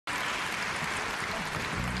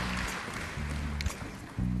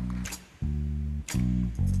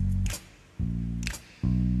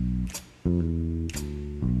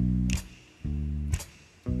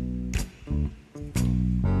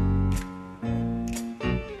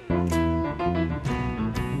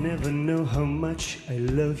Never know how much I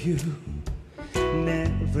love you.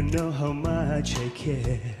 Never know how much I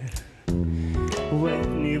care.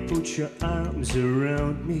 When you put your arms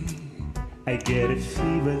around me, I get a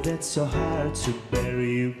fever that's so hard to bear.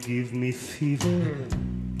 You give me fever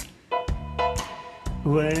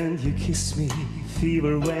when you kiss me,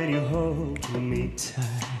 fever when you hold me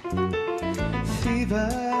tight. Fever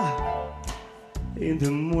in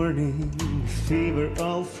the morning, fever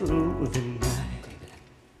all through the night.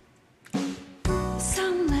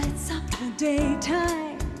 Sun lights up the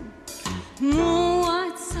daytime, moon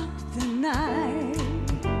lights up the night.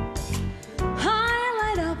 I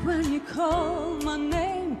light up when you call my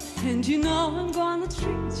name, and you know I'm gonna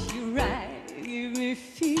treat you right. Give me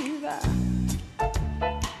fever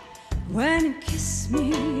when you kiss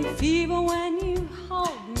me, fever when you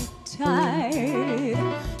hold me tight.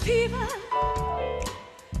 Fever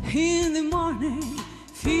in the morning,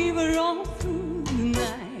 fever all through the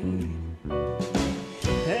night.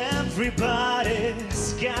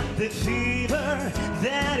 Everybody's got the fever,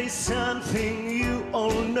 that is something you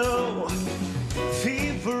all know.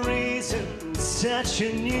 Fever isn't such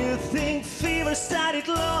a new thing, fever started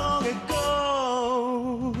long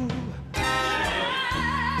ago.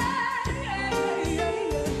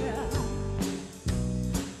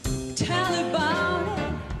 Tell about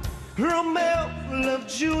it. Romeo loved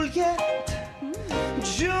Juliet.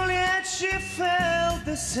 Juliet, she felt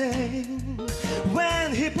the same.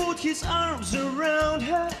 When he put his arms around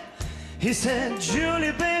her, he said,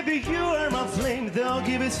 Julie, baby, you are my flame. They'll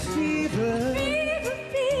give us fever. Fever,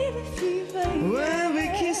 fever, fever. When we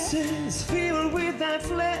kisses, fever with that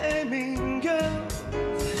flaming girl.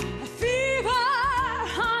 A fever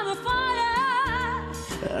on the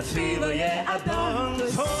fire. A fever, yeah, I don't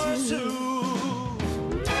pursue.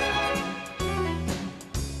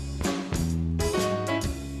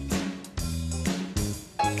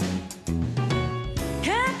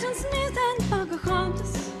 Captain Smith and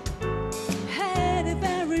Pocahontas had a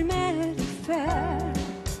very merry affair.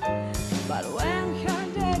 But when her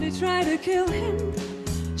daddy tried to kill him,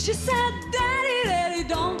 she said, Daddy, Daddy,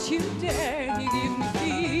 don't you dare. He give me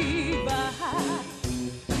fever.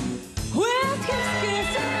 We'll kiss,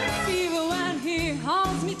 kiss, and fever when he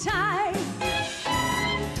holds me tight.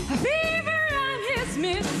 A fever and his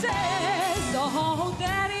miss says, oh,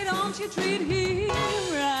 Daddy, don't you treat him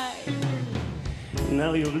right.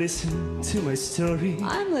 Now you've listened to my story.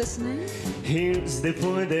 I'm listening. Here's the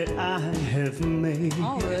point that I have made.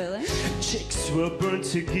 Oh, really? Chicks were born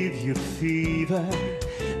to give you fever.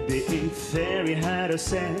 They eat very high or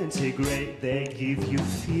centigrade. They give you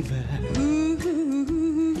fever. Ooh.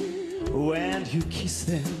 When you kiss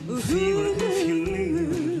them, fever if you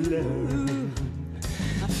learn.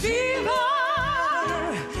 Fever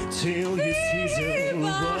Till you season,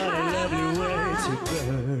 what a lovely way to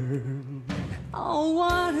burn. Oh,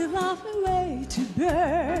 what a lovely way to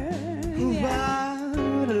burn. Yeah.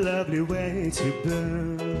 What a lovely way to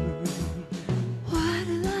burn. What a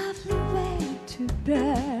lovely way to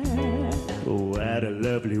burn. What a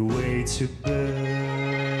lovely way to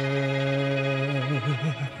burn.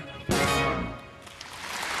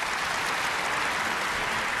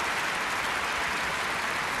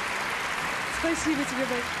 Спасибо тебе,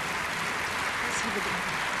 Бэк.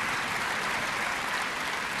 Спасибо.